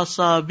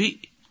بالاعصاب،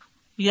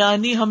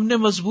 یعنی ہم نے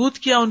مضبوط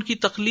کیا ان کی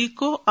تخلیق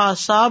کو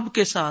اعصاب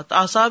کے ساتھ.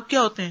 اعصاب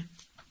کیا ہوتے ہیں؟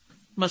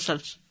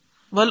 مسلس.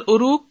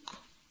 والعروق،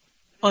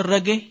 اور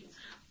رگیں،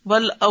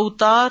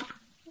 والاوتار،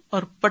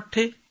 اور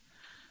پٹھے،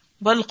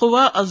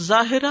 والقوا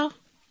الظاہرہ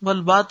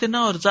والباطنہ،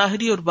 اور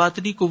ظاہری اور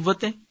باطنی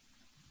قوتیں.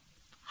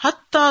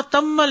 حتی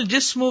تم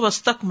الجسم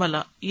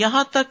واستکملا،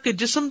 یہاں تک کہ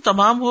جسم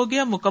تمام ہو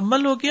گیا،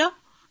 مکمل ہو گیا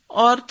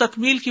اور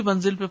تکمیل کی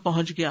منزل پہ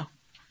پہنچ گیا.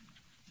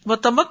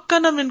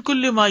 وتمکن من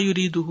کل ما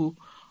یریدہ،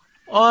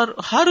 اور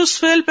ہر اس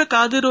فعل پہ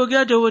قادر ہو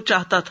گیا جو وہ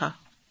چاہتا تھا،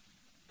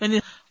 یعنی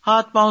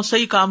ہاتھ پاؤں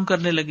صحیح کام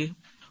کرنے لگے.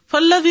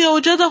 فالذی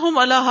اوجدہم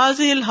علی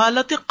ہذہ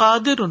الحالۃ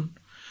قادر،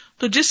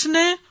 تو جس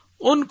نے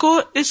ان کو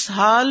اس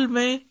حال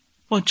میں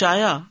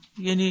پہنچایا،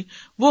 یعنی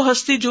وہ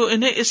ہستی جو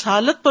انہیں اس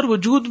حالت پر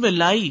وجود میں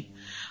لائی،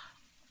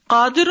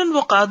 قادر،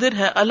 وہ قادر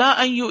ہے، علی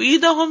ان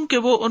یعیدہم، کہ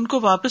وہ ان کو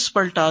واپس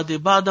پلٹا دے،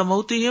 بعد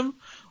موتہم،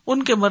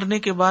 ان کے مرنے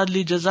کے بعد،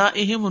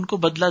 لجزائہم، ان کو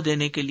بدلہ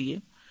دینے کے لیے.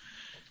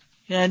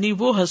 یعنی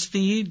وہ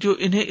ہستی جو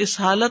انہیں اس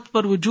حالت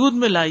پر وجود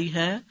میں لائی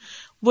ہے،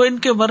 وہ ان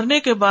کے مرنے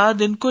کے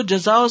بعد ان کو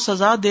جزا و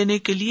سزا دینے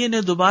کے لیے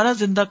انہیں دوبارہ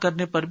زندہ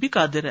کرنے پر بھی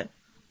قادر ہے.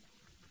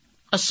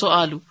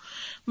 السؤال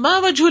ما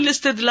وجہ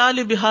الاستدلال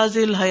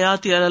بهذه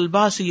الحیات علی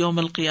البعث یوم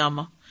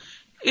القیامہ،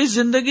 اس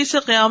زندگی سے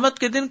قیامت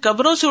کے دن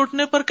قبروں سے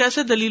اٹھنے پر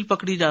کیسے دلیل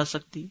پکڑی جا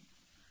سکتی؟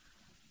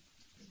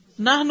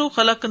 نحن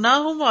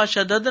خلقناہم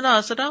واشددنا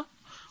اسرہم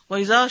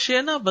واذا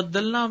شئنا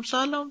بدلنا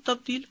امثالہم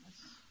تبدیلا،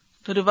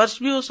 تو ریورس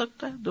بھی ہو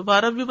سکتا ہے،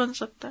 دوبارہ بھی بن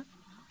سکتا ہے،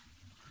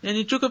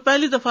 یعنی چونکہ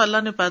پہلی دفعہ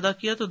اللہ نے پیدا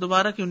کیا تو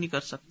دوبارہ کیوں نہیں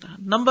کر سکتا۔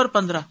 نمبر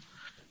 15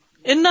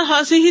 ان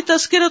ھذہ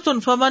تذکرۃ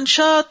فمن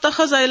شاء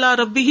اتخذ الی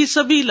ربہ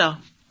سبیلا،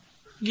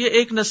 یہ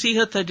ایک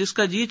نصیحت ہے، جس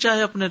کا جی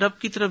چاہے اپنے رب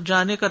کی طرف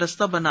جانے کا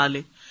رستہ بنا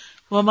لے۔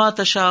 وما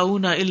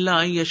تشاؤون الا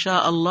ان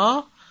یشاء اللہ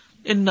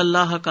ان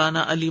اللہ کان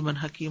علیما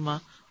حکیما،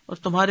 اور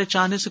تمہارے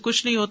چاہنے سے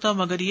کچھ نہیں ہوتا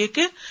مگر یہ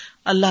کہ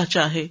اللہ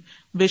چاہے،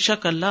 بے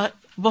شک اللہ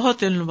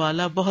بہت علم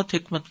والا بہت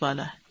حکمت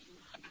والا ہے۔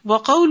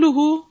 وقولہ،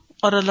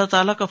 اور اللہ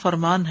تعالیٰ کا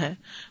فرمان ہے،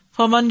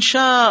 فمن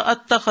شاء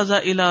اتخذ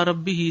الی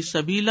ربہ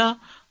سبیلا،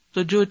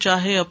 تو جو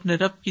چاہے اپنے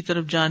رب کی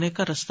طرف جانے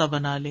کا رستہ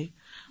بنا لے۔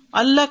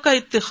 اللہ کا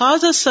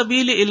اتخاذ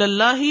السبیل الی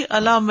اللہ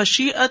علی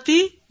مشیئت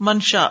من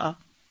شاء،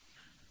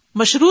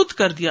 مشروط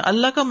کر دیا،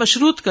 اللہ کا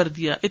مشروط کر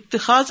دیا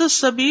اتخاذ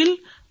السبیل،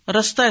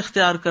 رستہ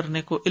اختیار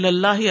کرنے کو، الی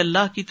اللہ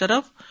اللہ کی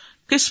طرف،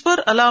 کس پر؟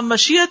 علی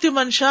مشیئت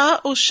من شاء،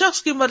 اس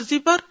شخص کی مرضی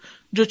پر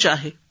جو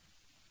چاہے،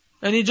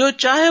 یعنی جو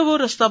چاہے وہ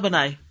رستہ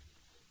بنائے۔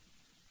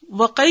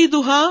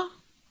 وقیدھا،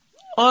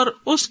 اور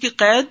اس کی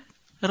قید،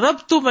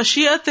 ربط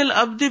مشیئت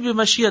العبد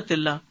بمشیئت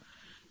اللہ،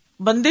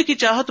 بندے کی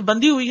چاہت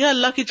بندی ہوئی ہے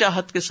اللہ کی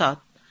چاہت کے ساتھ،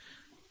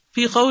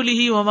 فی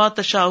قولہ وما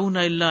تشاؤون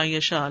الا ان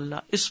یشاء اللہ،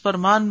 اس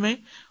فرمان میں،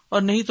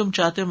 اور نہیں تم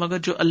چاہتے مگر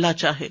جو اللہ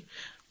چاہے۔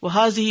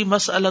 وہذہ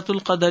مسئلۃ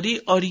القدر،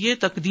 اور یہ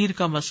تقدیر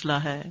کا مسئلہ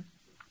ہے۔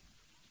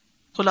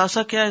 خلاصہ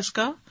کیا ہے اس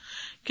کا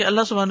کہ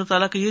اللہ سبحانہ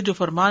وتعالیٰ کا یہ جو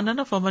فرمان ہے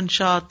نا، فمن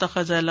شاء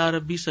اتخذ الی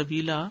ربہ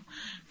سبیلا،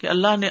 کہ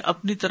اللہ نے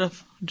اپنی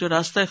طرف جو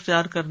راستہ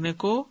اختیار کرنے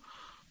کو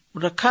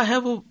رکھا ہے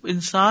وہ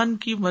انسان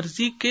کی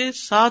مرضی کے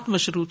ساتھ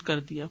مشروط کر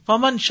دیا،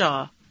 فمن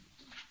شاء،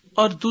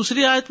 اور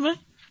دوسری آیت میں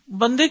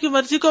بندے کی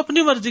مرضی کو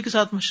اپنی مرضی کے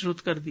ساتھ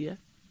مشروط کر دیا،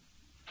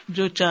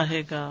 جو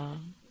چاہے گا۔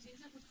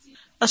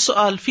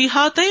 السؤال فی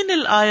ہاتین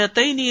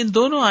الآیتین، ان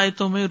دونوں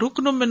آیتوں میں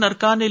رکن من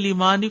ارکان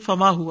الایمان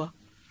فما ہوا،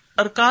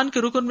 ارکان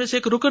کے رکن میں سے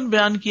ایک رکن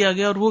بیان کیا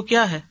گیا، اور وہ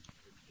کیا ہے؟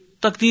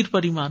 تقدیر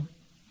پر ایمان۔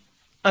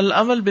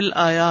 العمل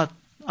بالآیات،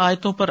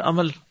 آیتوں پر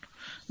عمل۔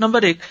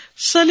 نمبر 1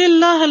 صلی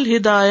اللہ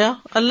الہدایہ،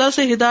 اللہ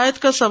سے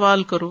ہدایت کا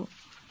سوال کرو،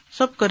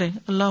 سب کریں،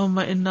 اللہم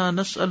انا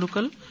نسألک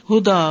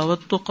الہدی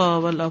والتقی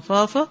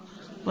والعفاف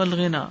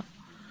والغنی۔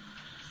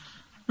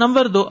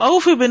 نمبر 2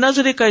 اوف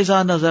بنظرک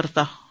اذا نظرت،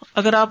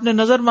 اگر آپ نے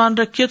نظر مان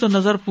رکھی ہے تو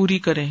نظر پوری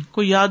کریں،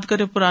 کوئی یاد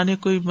کرے پرانے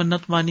کوئی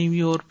منت مانی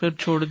ہوئی اور پھر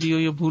چھوڑ دی ہو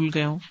یا بھول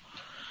گئے ہوں۔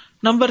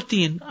 نمبر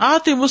 3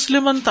 آت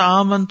مسلمن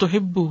طعاما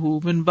تحبہ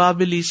من باب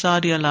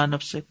الایثار علی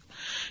نفسک،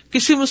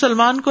 کسی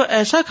مسلمان کو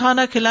ایسا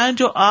کھانا کھلائیں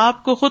جو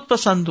آپ کو خود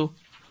پسند ہو،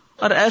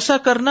 اور ایسا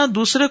کرنا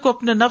دوسرے کو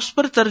اپنے نفس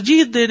پر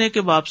ترجیح دینے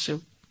کے باب سے ہو،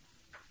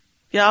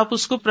 یا آپ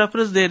اس کو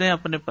پریفرنس دے رہے ہیں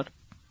اپنے پر۔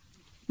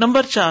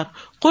 نمبر 4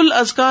 قل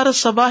اذکار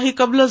الصباح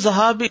قبل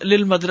الذهاب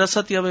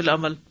للمدرسۃ یا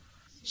بالعمل،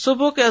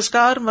 صبح کے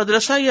اذکار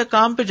مدرسہ یا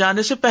کام پہ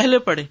جانے سے پہلے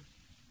پڑھیں،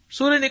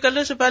 سورج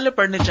نکلنے سے پہلے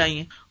پڑھنے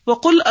چاہیے۔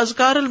 وقل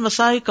اذکار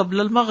المساء قبل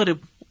المغرب،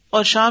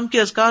 اور شام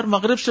کے اذکار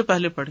مغرب سے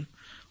پہلے پڑھیں۔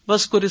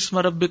 واذکر اسم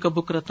ربک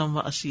بکرۃ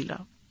واصیلا۔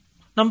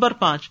 نمبر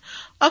 5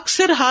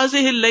 اکثر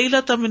ھذہ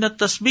اللیلۃ من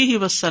التسبیح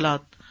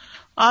والصلاۃ،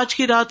 آج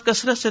کی رات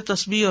کثرت سے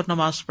تسبیح اور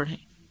نماز پڑھیں۔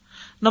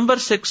 نمبر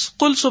 6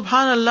 قل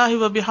سبحان اللہ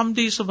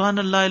وبحمدہ سبحان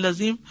اللہ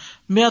العظیم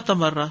 100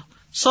 مرہ،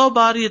 100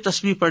 بار یہ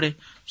تسبیح پڑھے،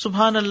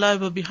 سبحان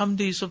اللہ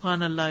وبحمدہ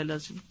سبحان اللہ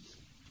العظیم۔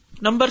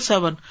 نمبر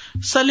 7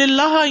 صلی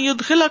اللہ ان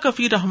یدخلک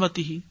فی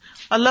رحمتہ،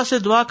 اللہ سے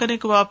دعا کریں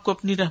کہ وہ آپ کو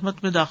اپنی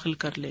رحمت میں داخل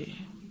کر لے،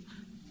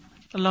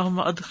 اللہم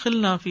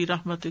ادخلنا فی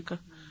رحمتک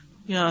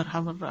یا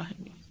ارحم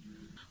الراحمین۔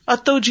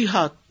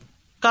 التوجیحات،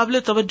 قابل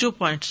توجہ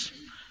پوائنٹس۔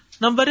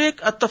 نمبر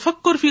 1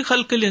 التفکر فی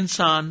خلق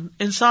الانسان،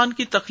 انسان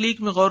کی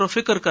تخلیق میں غور و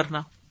فکر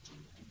کرنا۔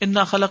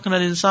 انا خلقنا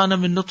الانسان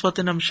من نطفۃ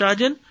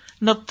امشاج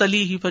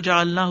نبتلیہ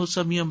فجعلناہ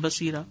سمیعا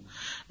بصیرا۔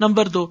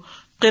 نمبر 2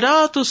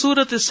 قراءۃ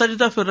سورۃ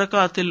السجدہ فی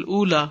الرکعۃ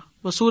الاولی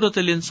وسورۃ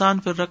الانسان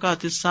فی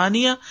الرکعۃ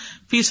الثانیہ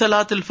فی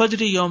صلاۃ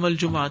الفجر یوم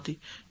الجمعۃ،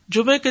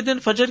 جمعے کے دن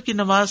فجر کی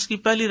نماز کی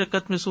پہلی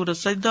رکعت میں سورۃ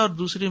سجدہ اور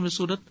دوسری میں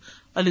سورۃ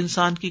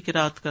الانسان کی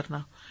قراءت کرنا۔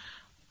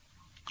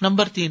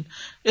 نمبر 3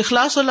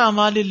 اخلاص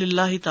الاعمال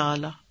للہ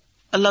تعالی،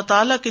 اللہ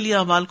تعالیٰ کے لیے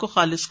اعمال کو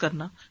خالص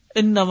کرنا۔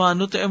 انما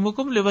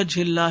نطعمکم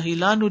لوجہ اللہ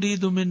لا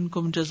نرید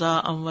منکم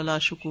جزاء ولا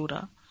شکورا۔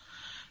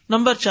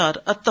 نمبر 4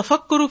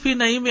 التفکر فی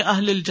نعیم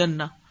اہل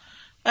الجنہ،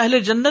 اہل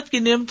جنت کی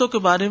نعمتوں کے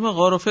بارے میں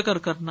غور و فکر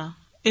کرنا۔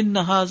 ان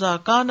ھذا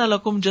کان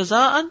لکم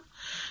جزاء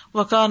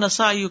وکان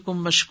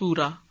سعیکم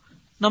مشکورا۔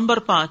 نمبر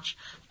 5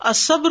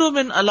 الصبر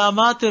من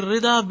علامات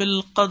الرضا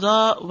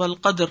بالقضاء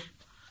والقدر،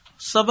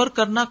 صبر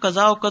کرنا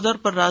قضاء و قدر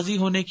پر راضی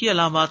ہونے کی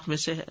علامات میں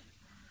سے ہے۔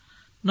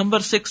 نمبر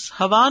 6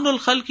 ہوان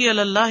الخلق علی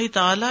اللہ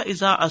تعالی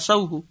اذا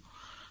عصوہ،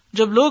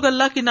 جب لوگ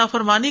اللہ کی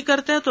نافرمانی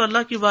کرتے ہیں تو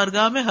اللہ کی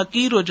بارگاہ میں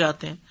حقیر ہو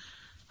جاتے ہیں۔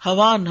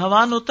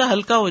 ہوان ہوتا ہے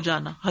ہلکا ہو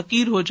جانا،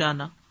 حقیر ہو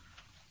جانا۔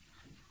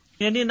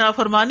 یعنی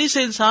نافرمانی سے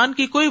انسان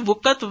کی کوئی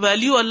وقت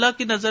ویلیو اللہ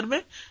کی نظر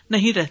میں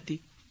نہیں رہتی.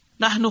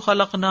 نحن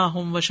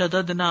خلقناہم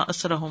وشددنا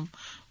اسرہم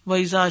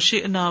وَإِذَا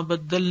شِئْنَا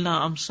بَدَّلْنَا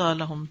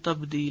أَمْثَالَهُمْ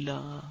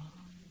تَبْدِيلًا.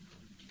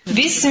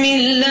 بسم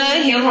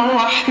اللہ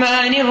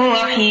الرحمن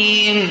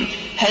الرحیم.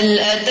 هل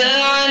أتى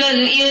على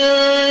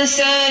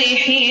الإنسان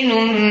حين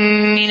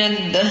من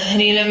الدهر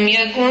لم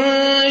يكن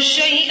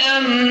شيئا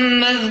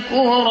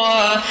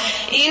مذكورا.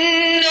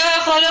 إنا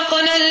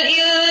خلقنا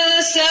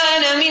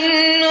الإنسان من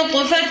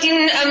نطفة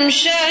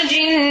أمشاج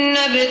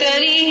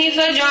نبتليه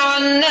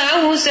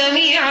فجعلناه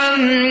سميعا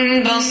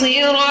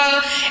بصيرا.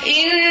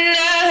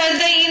 إنا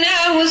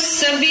هديناه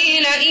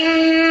السبيل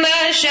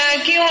إما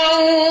شاكرا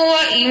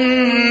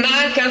وإما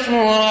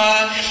كفورا.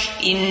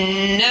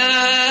 إنا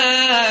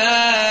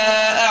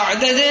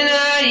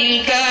أعددنا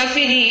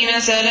للكافرين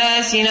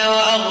سلاسل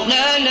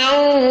وأغلالا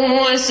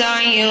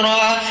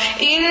وسعيرا.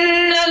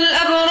 إن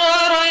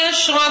الأبرار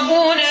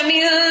يشربون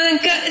من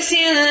كأس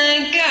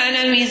كان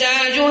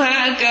مزاجها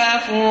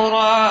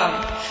كافورا.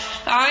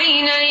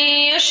 عينا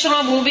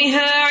يشرب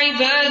بها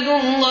عباد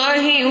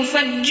الله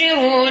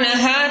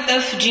يفجرونها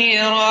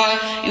تفجيرا.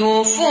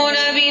 يوفون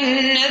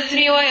بالنذر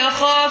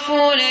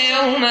ويخافون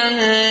يوما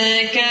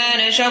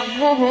كان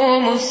شره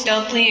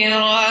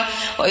مستطيرا.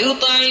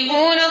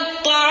 ويطعمون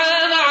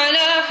الطعام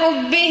على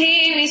حبه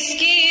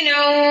مسكينا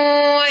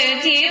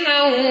ويتيما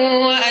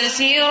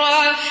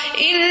وأسيرا.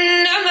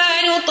 إنما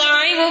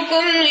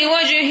نطعمكم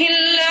لوجه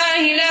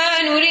الله لا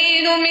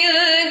نريد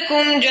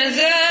منكم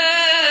جزاء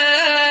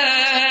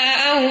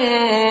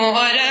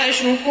ولا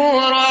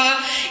شكورا.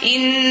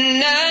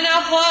 إنا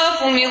نخاف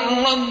من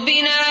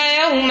ربنا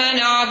يوما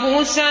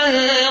عبوسا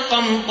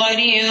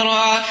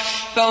قمطريرا.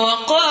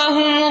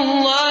 فوقاهم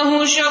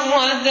الله شر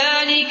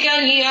ذلك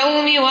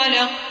اليوم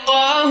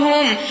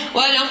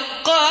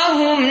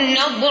ولقاهم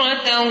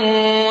نضرة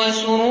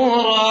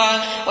وسرورا.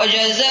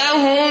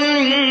 وجزاهم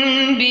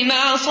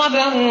بما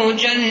صبروا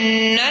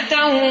جنة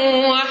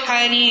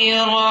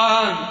وحريرا.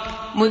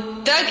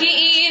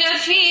 متكئين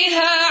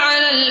فيها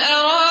على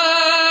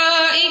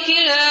الأرائك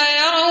لا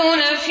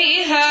يرون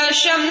فيها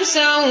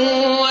شمسا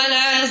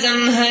ولا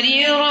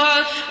زمهريرا.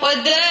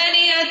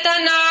 ودانية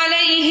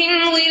عليهم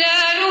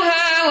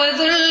ظلالها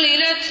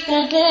وذللت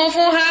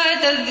قطوفها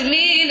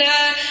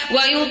تذليلا.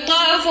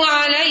 ويطاف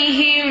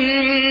عليهم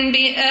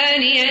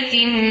بآنية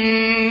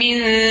من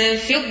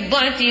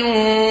فضة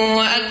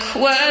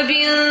وأكواب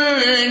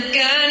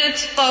كانت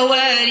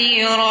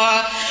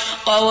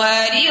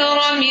قوارير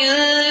من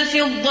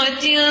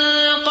فضة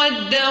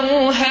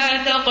قدروها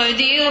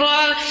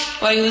تقديرا.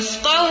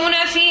 ويسقون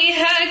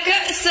فيها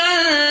كأسا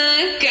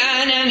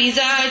كان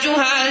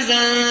مزاجها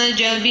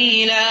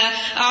زنجبيلا.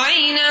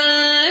 عينا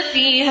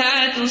فيها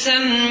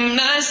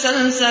تسمى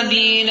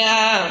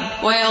سلسبيلا.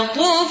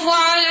 ويطوف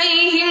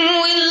عليهم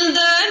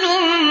ولدان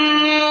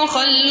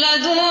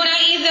مخلدون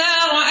إذا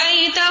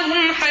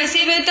رأيتهم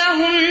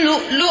حسبتهم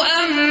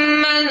لؤلؤا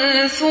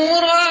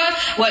منثورا.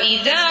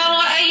 وإذا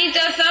رأيت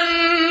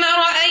ثم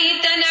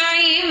رأيت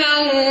نعيما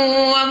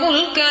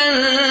وملكا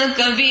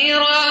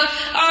كبيرا.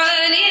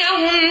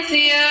 عاليهم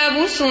ثياب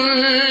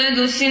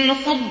سندس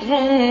خضر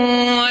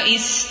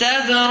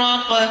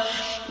واستبرق.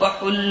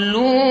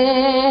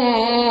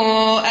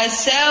 وحلوا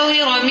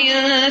أساور من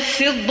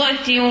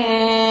فضة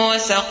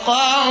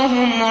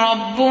وسقاهم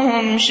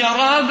ربهم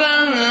شرابا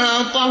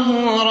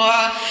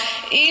طهورا.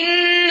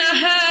 إن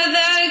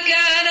هذا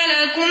كان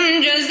لكم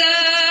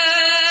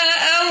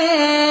جزاء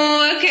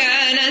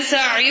وكان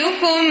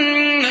سعيكم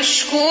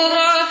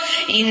مشكورا.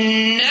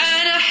 إنا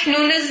نحن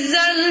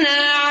نزلنا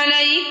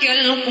عليك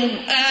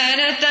القرآن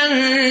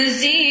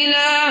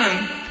تنزيلا.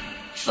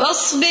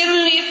 فاصبر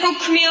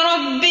لحكم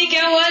ربك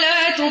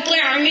ولا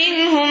تطع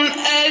منهم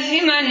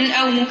آثما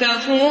أو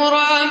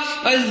كفورا.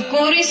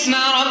 واذكر اسم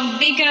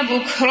ربك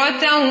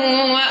بكرة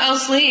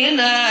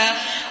وأصيلا.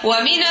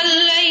 ومن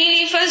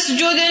الليل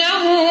فاسجد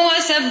له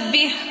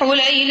وسبحه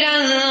ليلا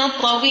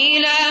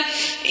طويلا.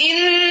 إن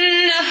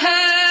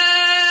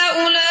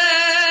هؤلاء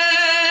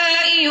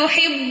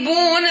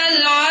يحبون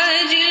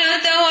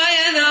العاجلة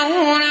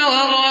ويذرون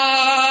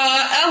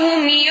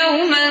وراءهم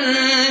يوما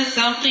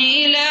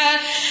ثقيلا.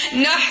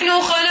 نحن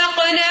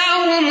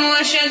خلقناهم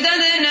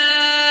وشددنا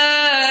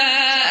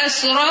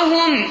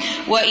أسرهم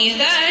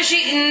وإذا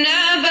شئنا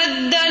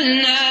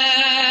بدلنا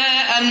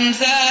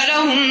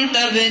أمثالهم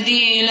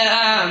تبديلا.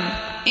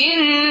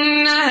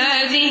 إن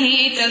هذه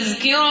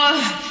تذكرة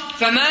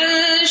فمن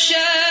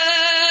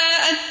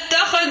شاء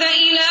اتخذ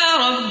إلى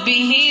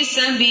ربه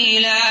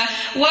سبيلا.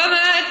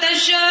 وما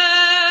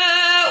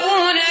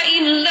تشاءون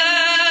إلا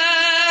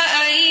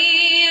أن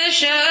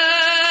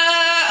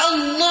يشاء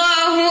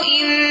الله.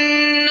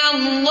 إن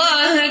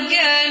الله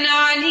كان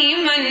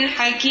عليما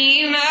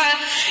حكيما.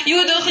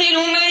 يدخل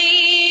من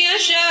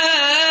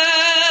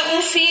يشاء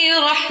في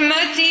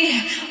رحمته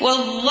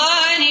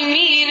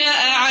والظالمين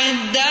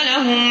أعد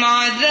لهم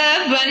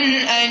عذابا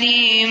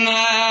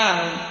أليما.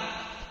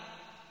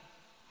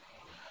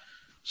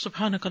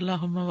 سبحانك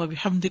اللهم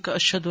وبحمدك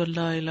أشهد أن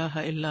لا إله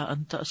إلا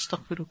أنت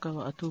أستغفرك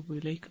وأتوب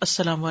إليك.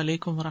 السلام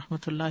علیکم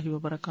ورحمۃ اللہ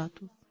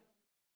وبرکاتہ.